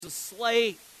a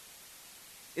slave.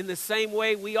 In the same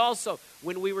way, we also,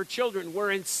 when we were children,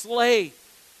 were enslaved.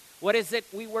 What is it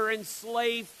we were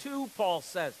enslaved to, Paul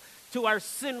says? To our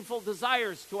sinful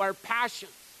desires, to our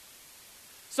passions.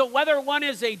 So whether one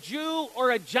is a Jew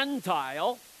or a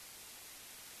Gentile,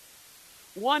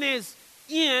 one is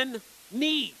in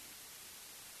need.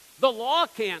 The law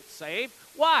can't save.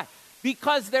 Why?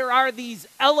 Because there are these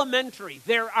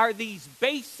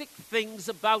basic things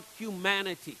about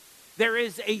humanity. There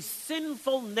is a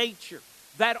sinful nature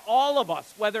that all of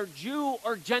us, whether Jew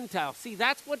or Gentile, see,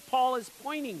 that's what Paul is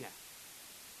pointing at.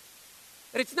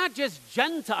 That it's not just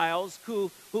Gentiles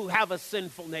who have a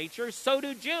sinful nature, so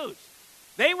do Jews.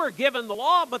 They were given the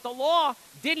law, but the law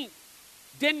didn't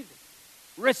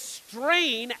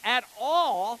restrain at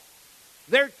all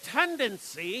their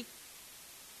tendency,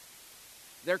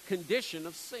 their condition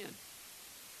of sin.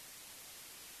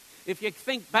 If you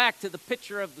think back to the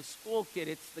picture of the school kid,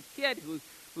 it's the kid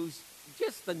who's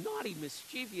just the naughty,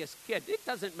 mischievous kid. It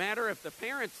doesn't matter if the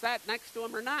parents sat next to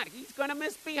him or not. He's going to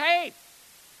misbehave.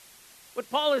 What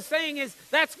Paul is saying is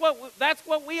that's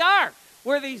what we are.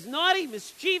 We're these naughty,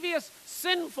 mischievous,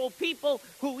 sinful people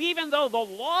who, even though the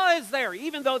law is there,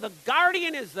 even though the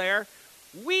guardian is there,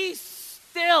 we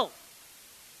still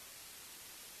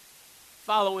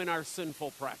follow in our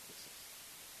sinful practices.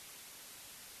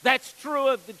 That's true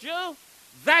of the Jew.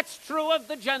 That's true of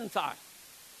the Gentile.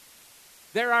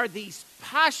 There are these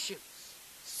passions,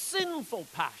 sinful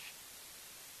passions,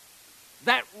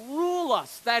 that rule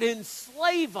us, that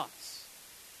enslave us.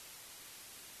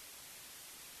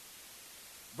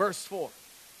 Verse 4,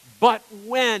 but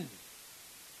when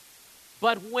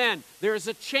there's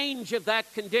a change of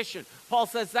that condition. Paul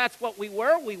says that's what we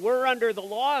were. We were under the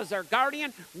law as our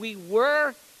guardian. We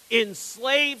were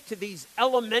enslaved to these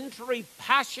elementary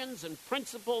passions and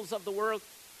principles of the world.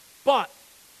 But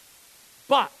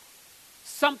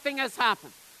something has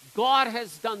happened. God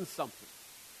has done something.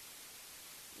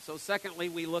 So secondly,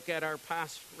 we look at our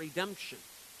past redemption.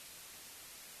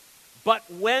 But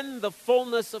when the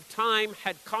fullness of time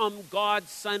had come, God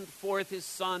sent forth his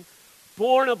Son,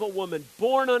 born of a woman,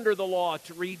 born under the law,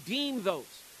 to redeem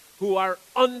those who are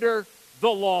under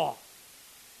the law,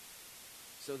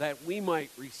 so that we might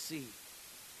receive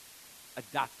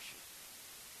adoption.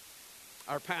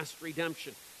 Our past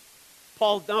redemption.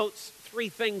 Paul notes three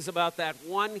things about that.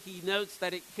 One, he notes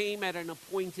that it came at an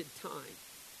appointed time.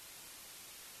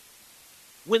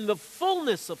 When the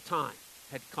fullness of time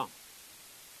had come.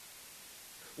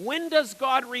 When does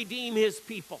God redeem his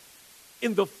people?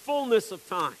 In the fullness of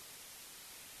time.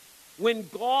 When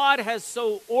God has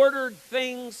so ordered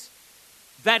things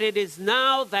that it is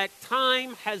now that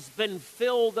time has been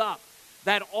filled up,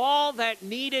 that all that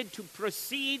needed to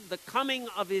precede the coming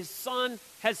of his Son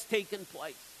has taken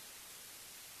place.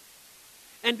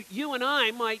 And you and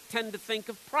I might tend to think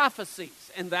of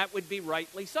prophecies, and that would be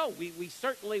rightly so. We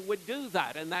certainly would do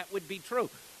that, and that would be true.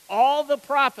 All the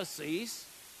prophecies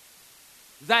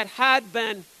that had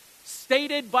been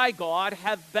stated by God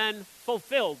have been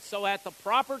fulfilled. So at the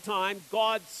proper time,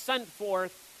 God sent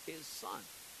forth his Son.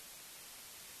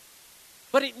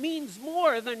 But it means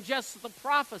more than just the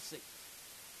prophecy.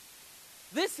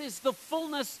 This is the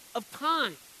fullness of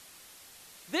time.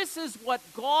 This is what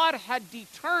God had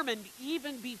determined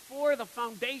even before the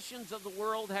foundations of the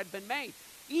world had been made,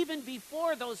 even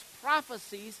before those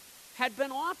prophecies had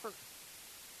been offered.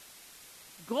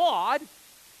 God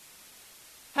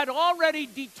had already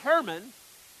determined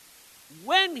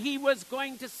when he was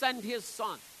going to send his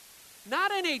Son.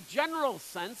 Not in a general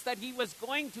sense that he was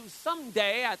going to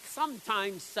someday, at some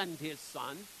time, send his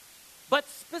Son, but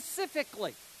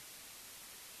specifically.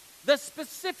 The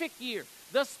specific year,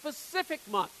 the specific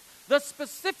month, the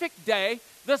specific day,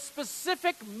 the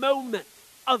specific moment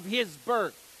of his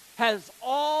birth has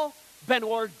all been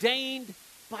ordained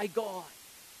by God.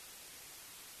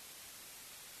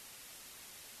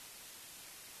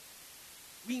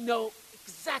 We know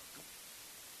exactly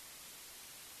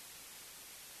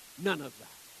none of that.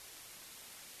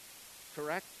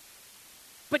 Correct?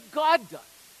 But God does.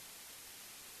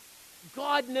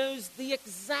 God knows the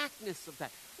exactness of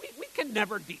that. We can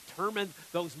never determine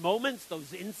those moments,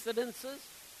 those incidences,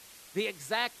 the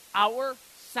exact hour,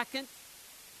 second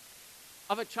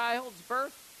of a child's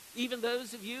birth. Even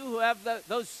those of you who have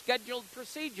those scheduled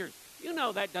procedures. You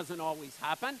know that doesn't always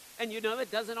happen, and you know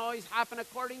it doesn't always happen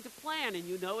according to plan, and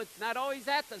you know it's not always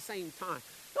at the same time.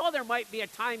 Oh, there might be a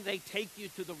time they take you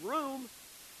to the room,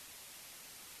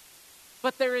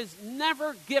 but there is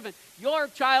never given, your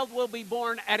child will be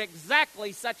born at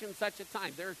exactly such and such a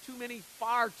time. There are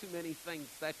far too many things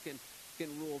that can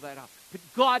rule that out. But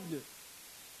God knew.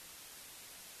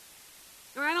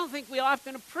 And I don't think we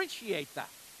often appreciate that.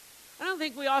 I don't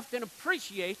think we often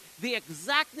appreciate the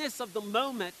exactness of the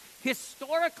moment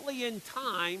historically in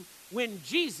time when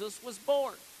Jesus was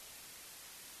born.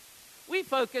 We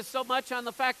focus so much on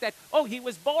the fact that, oh, he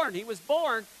was born,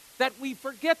 that we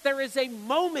forget there is a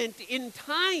moment in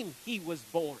time he was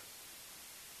born.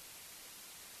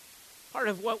 Part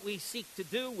of what we seek to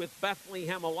do with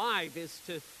Bethlehem Alive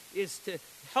is to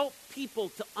help people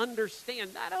to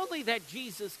understand not only that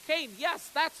Jesus came, yes,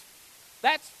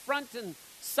 that's front and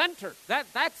center.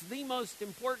 That's the most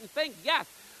important thing, yes,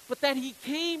 but that he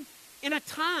came in a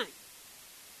time,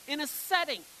 in a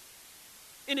setting,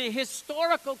 in a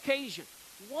historic occasion.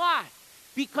 Why?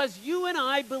 Because you and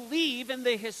I believe in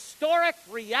the historic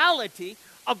reality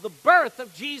of the birth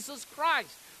of Jesus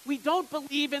Christ. We don't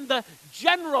believe in the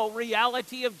general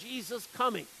reality of Jesus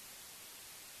coming.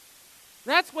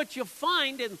 That's what you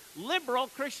find in liberal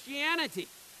Christianity.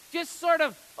 Just sort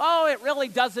of, oh, it really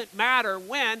doesn't matter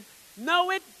when.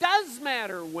 No, it does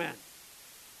matter when.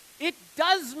 It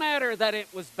does matter that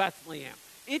it was Bethlehem.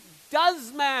 It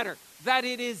does matter that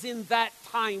it is in that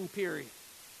time period.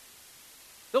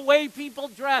 The way people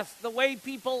dressed, the way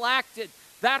people acted,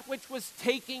 that which was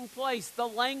taking place, the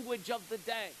language of the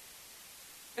day.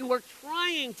 And we're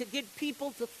trying to get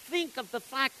people to think of the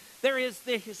fact there is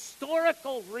the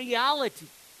historical reality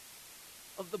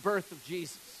of the birth of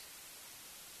Jesus.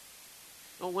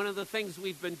 Well, one of the things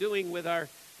we've been doing with our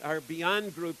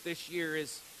Beyond group this year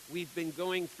is we've been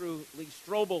going through Lee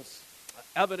Strobel's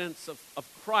evidence of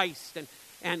Christ.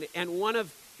 And one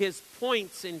of his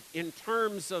points in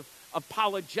terms of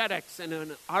apologetics and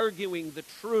in arguing the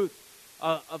truth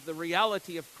of the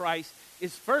reality of Christ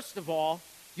is, first of all,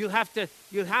 you have to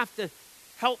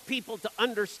help people to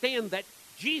understand that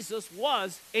Jesus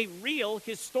was a real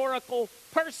historical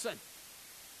person.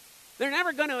 They're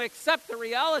never going to accept the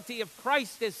reality of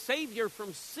Christ as Savior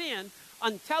from sin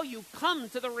until you come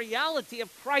to the reality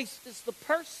of Christ as the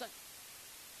person.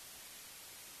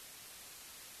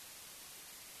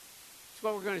 That's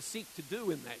what we're going to seek to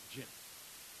do in that gym.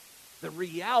 The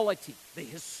reality, the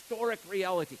historic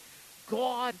reality.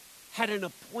 God had an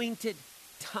appointed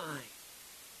time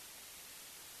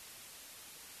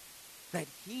that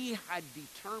he had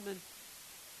determined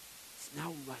it's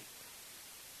now right.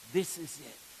 This is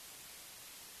it.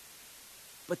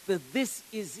 But the this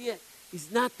is it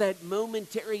is not that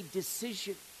momentary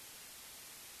decision.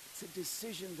 It's a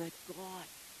decision that God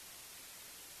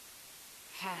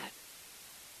had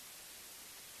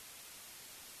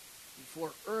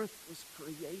before earth was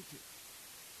created.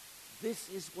 This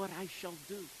is what I shall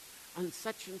do on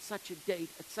such and such a date,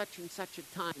 at such and such a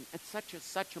time, at such and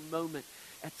such a moment,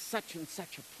 at such and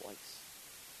such a place.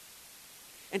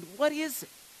 And what is it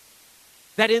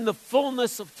that in the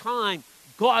fullness of time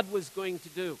God was going to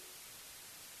do?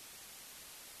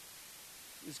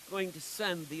 He was going to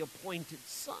send the appointed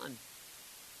Son.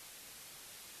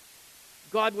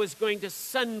 God was going to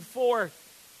send forth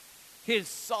his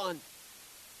Son.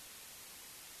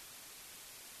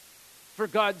 For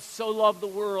God so loved the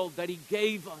world that he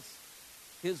gave us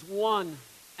his one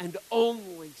and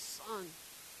only Son.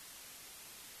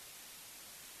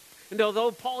 And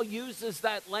although Paul uses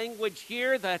that language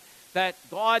here that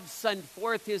God sent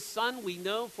forth his Son, we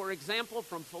know, for example,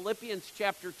 from Philippians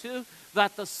chapter 2,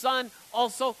 that the Son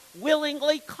also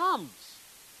willingly comes.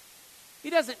 He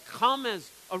doesn't come as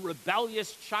a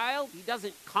rebellious child. He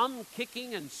doesn't come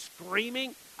kicking and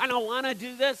screaming. I don't want to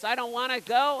do this. I don't want to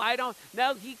go.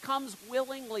 No, he comes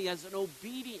willingly as an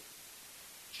obedient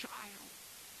child,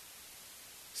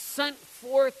 sent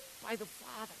forth by the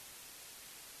Father.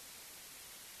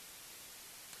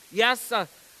 Yes, a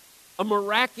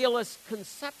miraculous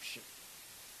conception.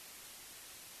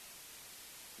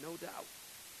 No doubt.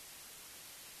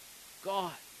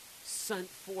 God sent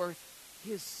forth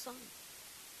his Son.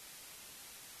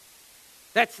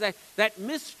 That's that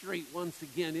mystery once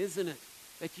again, isn't it?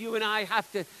 That you and I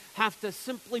have to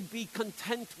simply be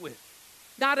content with.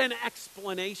 Not an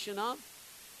explanation of,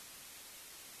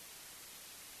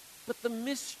 but the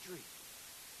mystery.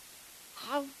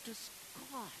 How does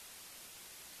God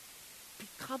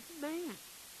become man?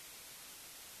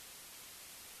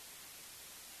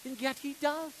 And yet he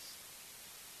does.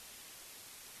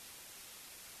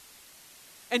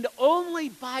 And only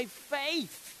by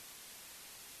faith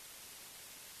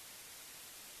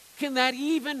can that,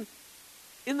 even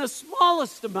in the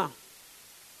smallest amount,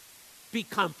 be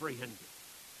comprehended.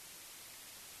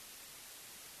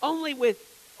 Only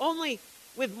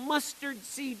with mustard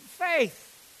seed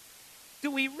faith do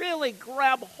we really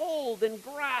grab hold and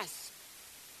grasp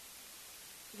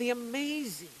the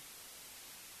amazing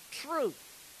truth.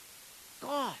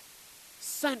 God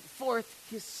sent forth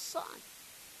his Son.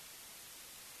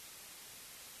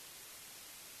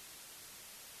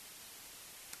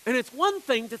 And it's one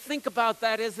thing to think about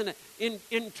that, isn't it?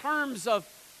 In terms of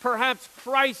perhaps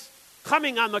Christ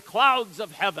coming on the clouds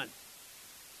of heaven.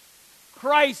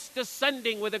 Christ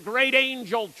descending with a great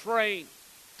angel train.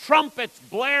 Trumpets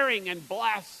blaring and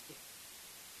blasting.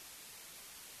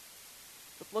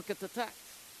 But look at the text.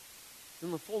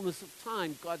 In the fullness of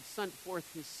time, God sent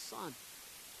forth his Son,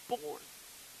 born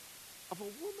of a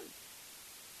woman.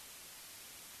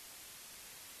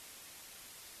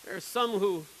 There are some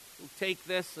who take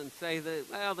this and say that,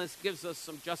 well, this gives us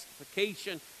some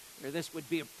justification, or this would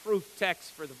be a proof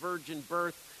text for the virgin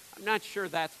birth. I'm not sure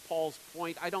that's Paul's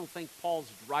point. I don't think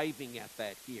Paul's driving at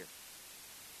that here.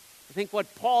 I think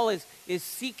what Paul is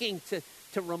seeking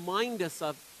to remind us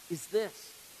of is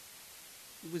this.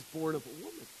 He was born of a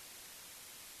woman,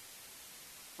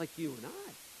 like you and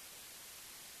I.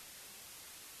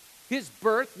 His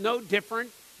birth no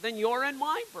different than your and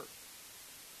my birth.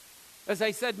 As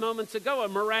I said moments ago, a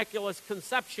miraculous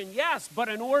conception, yes, but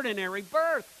an ordinary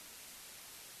birth.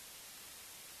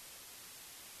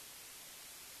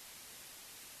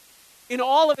 In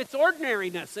all of its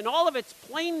ordinariness, in all of its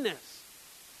plainness,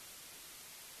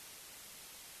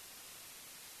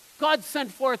 God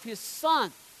sent forth his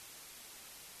Son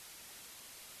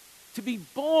to be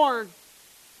born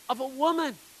of a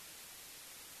woman.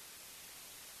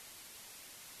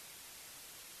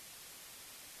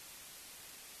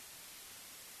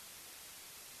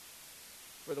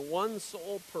 For the one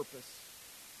sole purpose,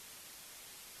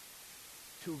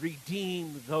 to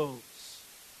redeem those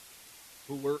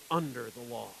who were under the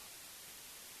law.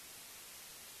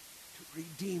 To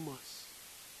redeem us.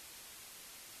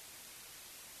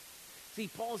 See,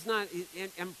 Paul's not,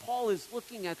 and Paul is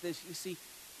looking at this, you see,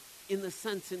 in the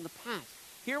sense in the past.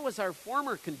 Here was our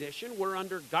former condition. We're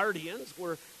under guardians.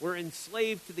 We're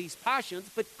enslaved to these passions.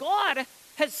 But God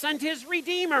has sent his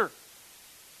Redeemer.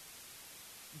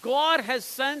 God has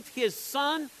sent his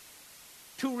Son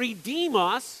to redeem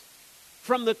us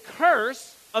from the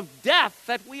curse of death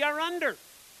that we are under,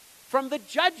 from the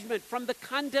judgment, from the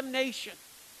condemnation.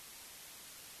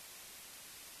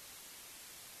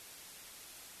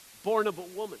 Born of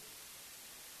a woman,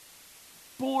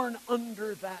 born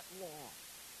under that law,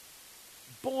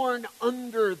 born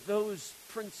under those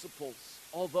principles,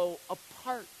 although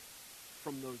apart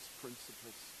from those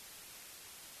principles.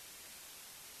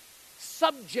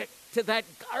 Subject to that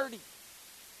guardian.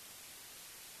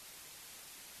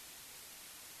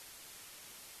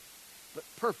 But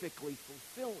perfectly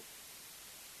fulfilling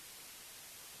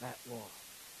that law.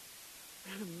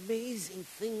 What an amazing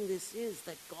thing this is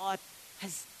that God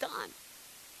has done.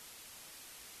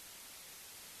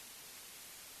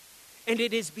 And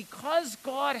it is because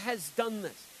God has done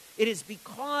this. It is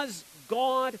because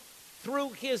God,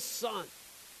 through his Son,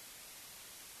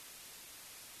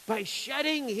 by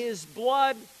shedding his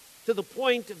blood to the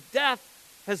point of death,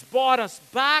 has bought us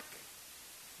back,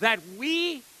 that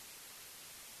we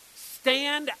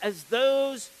stand as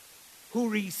those who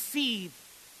receive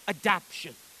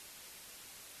adoption.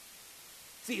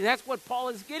 See, that's what Paul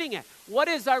is getting at. What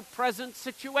is our present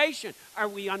situation? Are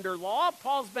we under law?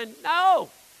 Paul's been,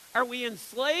 no. Are we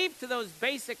enslaved to those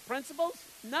basic principles?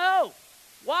 No.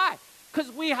 Why?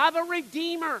 Because we have a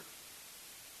Redeemer.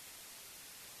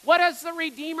 What has the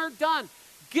Redeemer done?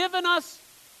 Given us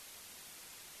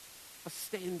a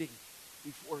standing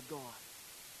before God.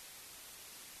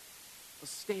 A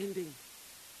standing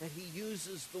that he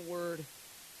uses the word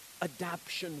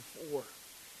adoption for.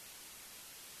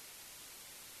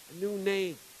 A new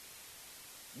name,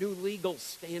 new legal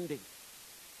standing,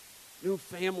 new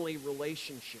family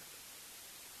relationship.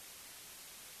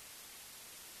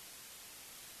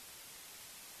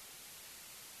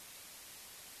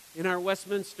 In our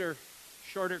Westminster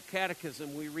Shorter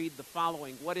Catechism, we read the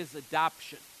following. What is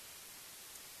adoption?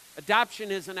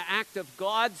 Adoption is an act of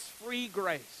God's free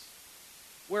grace,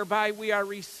 whereby we are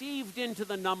received into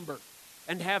the number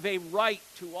and have a right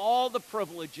to all the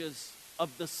privileges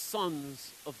of the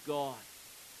sons of God.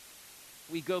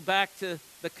 We go back to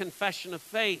the Confession of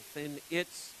Faith and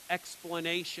its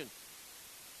explanation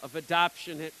of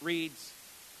adoption. It reads,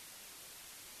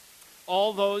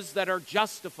 all those that are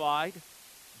justified,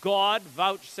 God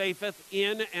vouchsafeth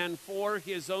in and for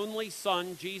his only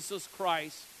Son, Jesus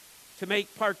Christ, to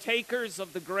make partakers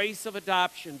of the grace of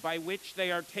adoption by which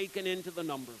they are taken into the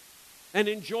number, and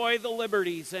enjoy the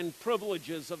liberties and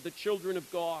privileges of the children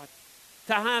of God,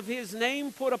 to have his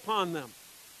name put upon them,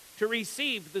 to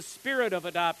receive the spirit of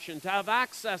adoption, to have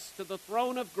access to the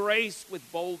throne of grace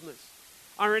with boldness,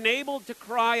 are enabled to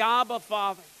cry, Abba,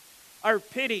 Father, are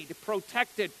pitied,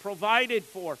 protected, provided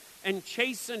for, and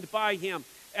chastened by him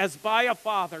as by a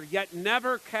father, yet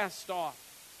never cast off,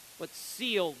 but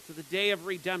sealed to the day of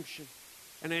redemption,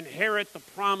 and inherit the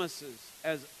promises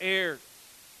as heirs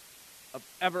of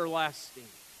everlasting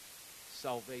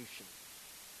salvation.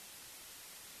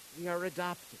 We are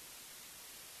adopted.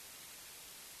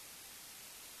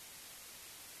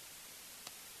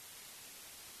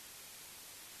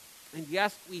 And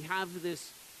yes, we have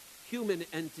this human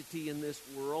entity in this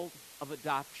world of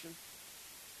adoption.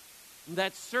 And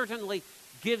that certainly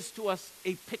gives to us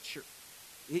a picture.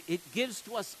 It gives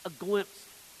to us a glimpse.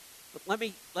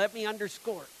 But let me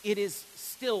underscore, it is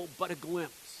still but a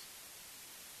glimpse.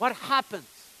 What happens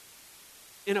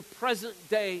in a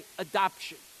present-day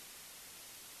adoption?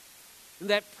 In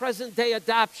that present-day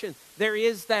adoption, there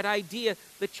is that idea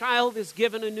the child is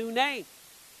given a new name.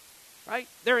 Right?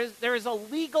 There is a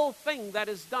legal thing that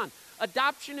is done.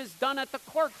 Adoption is done at the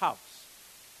courthouse.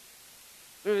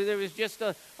 There was just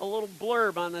a little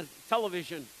blurb on the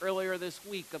television earlier this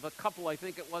week of a couple, I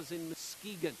think it was in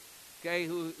Muskegon, okay,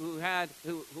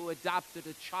 who adopted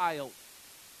a child.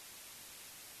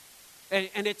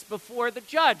 And it's before the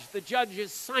judge. The judge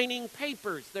is signing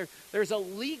papers. There's a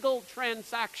legal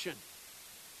transaction.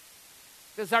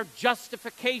 Because our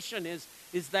justification is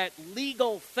that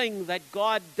legal thing that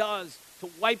God does to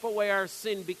wipe away our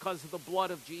sin because of the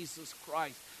blood of Jesus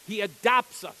Christ. He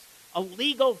adopts us. A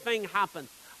legal thing happens.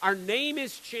 Our name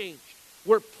is changed.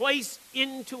 We're placed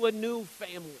into a new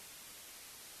family.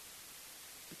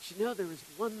 But you know, there is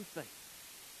one thing.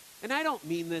 And I don't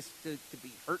mean this to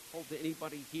be hurtful to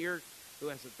anybody here who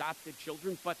has adopted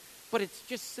children, but it's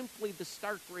just simply the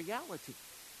stark reality.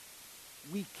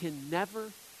 We can never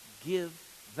give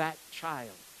that child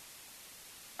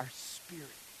our spirit.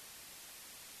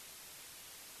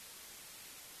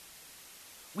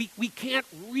 We can't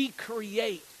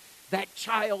recreate that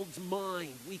child's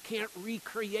mind. We can't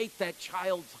recreate that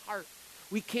child's heart.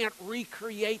 We can't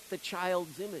recreate the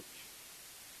child's image.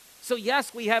 So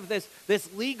yes, we have this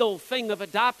legal thing of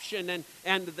adoption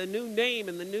and the new name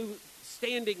and the new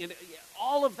standing and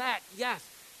all of that, yes.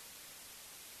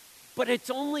 But it's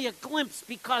only a glimpse,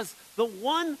 because the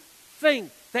one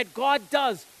thing that God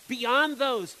does beyond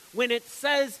those, when it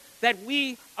says that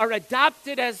we are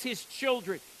adopted as his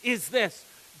children, is this: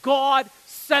 God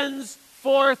sends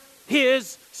forth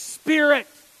his Spirit.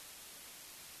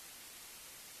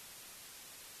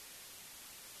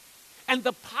 And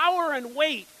the power and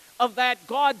weight of that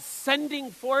God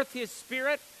sending forth his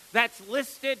Spirit that's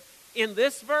listed in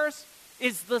this verse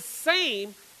is the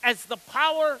same as the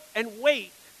power and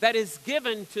weight that is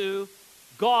given to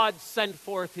God send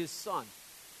forth his Son.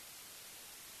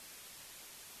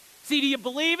 See, do you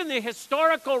believe in the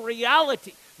historical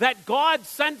reality that God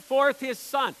sent forth his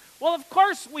Son? Well, of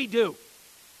course we do.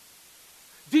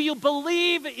 Do you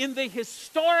believe in the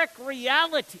historic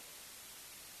reality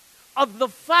of the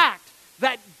fact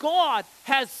that God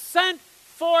has sent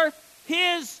forth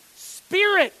his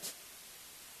Spirit?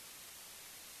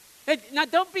 And now,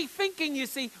 don't be thinking, you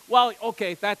see, well,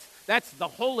 okay, that's the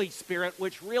Holy Spirit,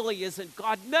 which really isn't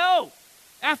God. No.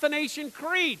 Athanasian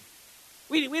Creed.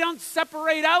 We don't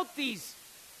separate out these.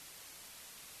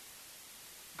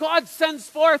 God sends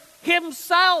forth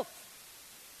himself.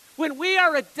 When we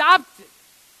are adopted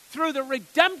through the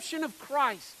redemption of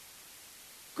Christ,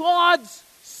 God's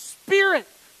Spirit,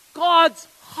 God's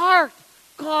heart,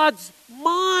 God's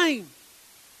mind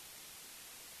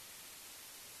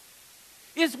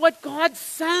is what God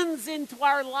sends into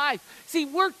our life. See,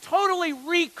 we're totally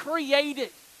recreated.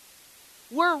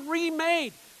 We're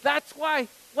remade. That's why,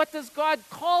 what does God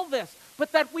call this?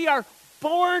 But that we are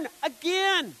born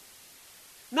again.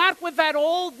 Not with that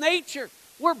old nature.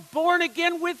 We're born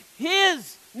again with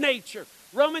his nature.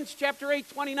 Romans chapter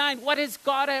 8:29. What is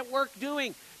God at work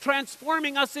doing?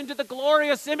 Transforming us into the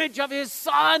glorious image of his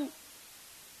Son.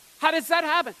 How does that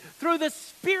happen? Through the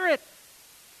Spirit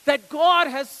that God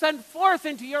has sent forth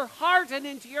into your heart and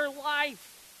into your life.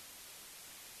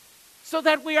 So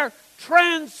that we are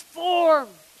transformed.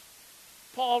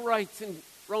 Paul writes in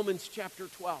Romans chapter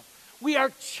 12. We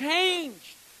are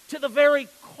changed to the very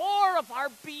core of our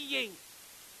being.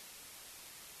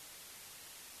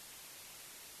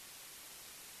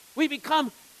 We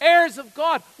become heirs of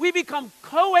God. We become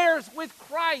co-heirs with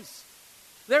Christ.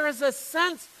 There is a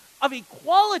sense of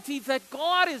equality that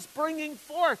God is bringing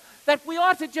forth that we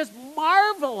ought to just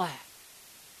marvel at.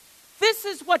 This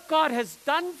is what God has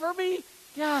done for me?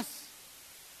 Yes.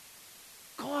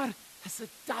 God has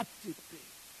adopted me.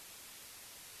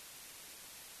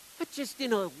 Not just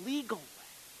in a legal way.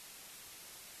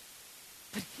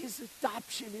 But his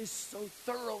adoption is so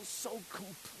thorough, so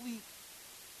complete.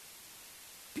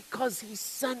 because he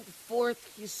sent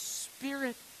forth his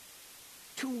Spirit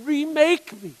to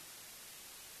remake me,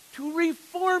 to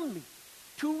reform me,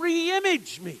 to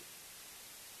re-image me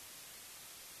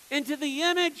into the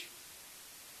image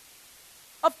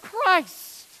of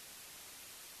Christ,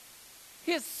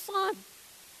 his Son.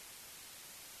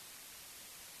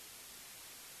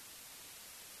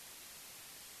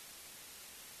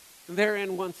 And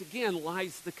therein, once again,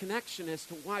 lies the connection as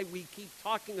to why we keep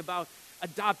talking about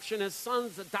adoption as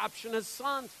sons, adoption as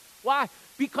sons. Why?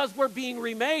 Because we're being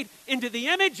remade into the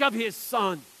image of his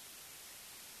Son,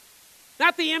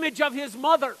 not the image of his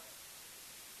mother.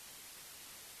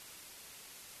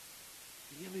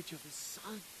 The image of his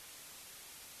Son.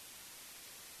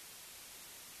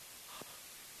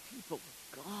 People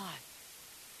of God,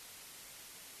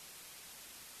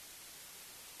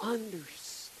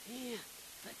 understand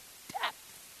the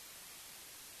depth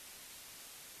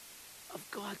of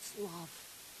God's love.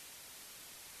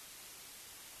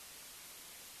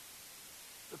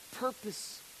 The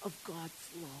purpose of God's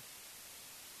love.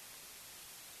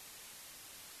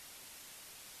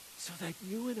 So that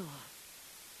you and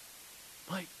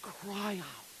I might cry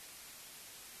out,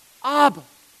 Abba,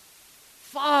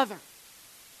 Father.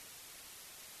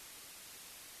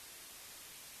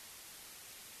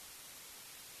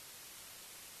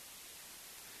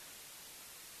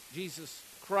 Jesus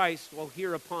Christ, while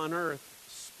here upon earth,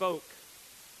 spoke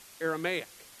Aramaic.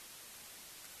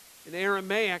 In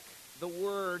Aramaic, the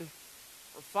word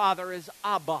for father is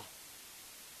Abba.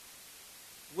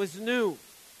 It was new.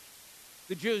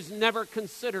 The Jews never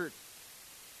considered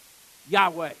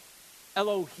Yahweh,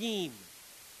 Elohim,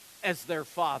 as their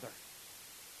father.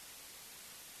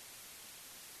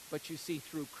 But you see,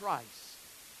 through Christ,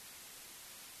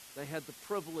 they had the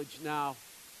privilege now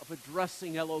of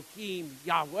addressing Elohim,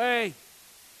 Yahweh,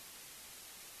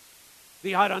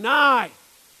 the Adonai,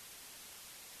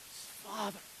 his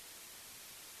Father.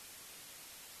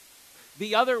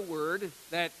 The other word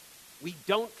that we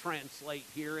don't translate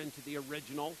here into the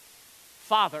original,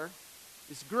 Father,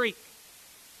 is Greek,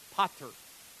 pater.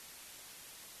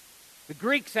 The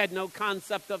Greeks had no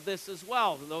concept of this as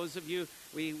well. Those of you,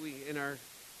 we in our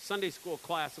Sunday school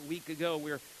class a week ago,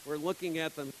 we're looking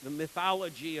at the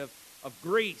mythology of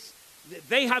Greece.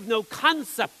 They have no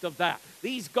concept of that.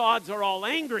 These gods are all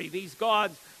angry. These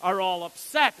gods are all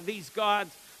upset. These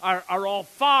gods are all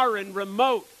far and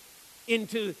remote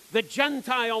into the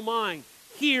Gentile mind.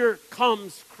 Here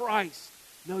comes Christ.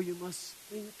 No, you must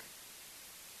think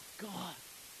of God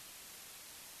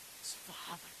as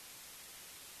Father.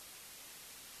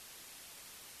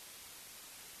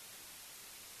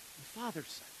 The Father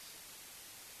says,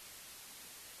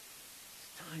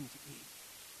 it's time to eat.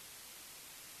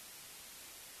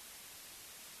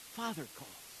 Father calls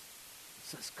and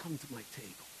says, come to my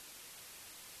table.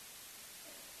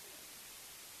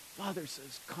 Father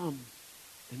says, come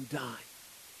and dine.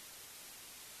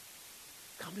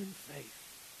 Come in faith.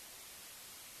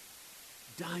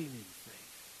 Dine in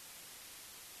faith.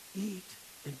 Eat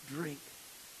and drink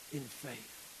in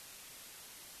faith.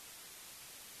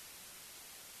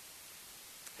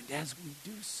 And as we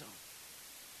do so,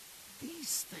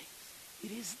 these things,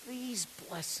 it is these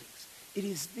blessings, it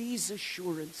is these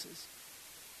assurances,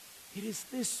 it is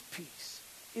this peace,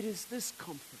 it is this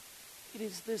comfort, it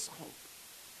is this hope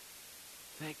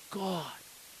that God,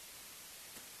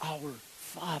 our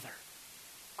Father,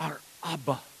 our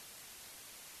Abba,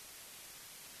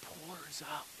 pours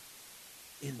out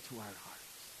into our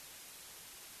hearts.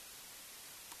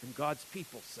 And God's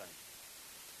people say,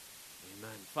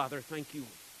 amen. Father, thank you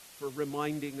for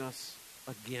reminding us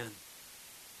again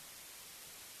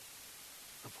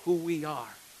of who we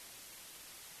are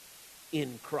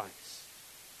in Christ.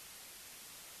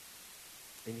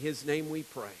 In his name we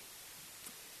pray.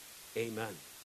 Amen.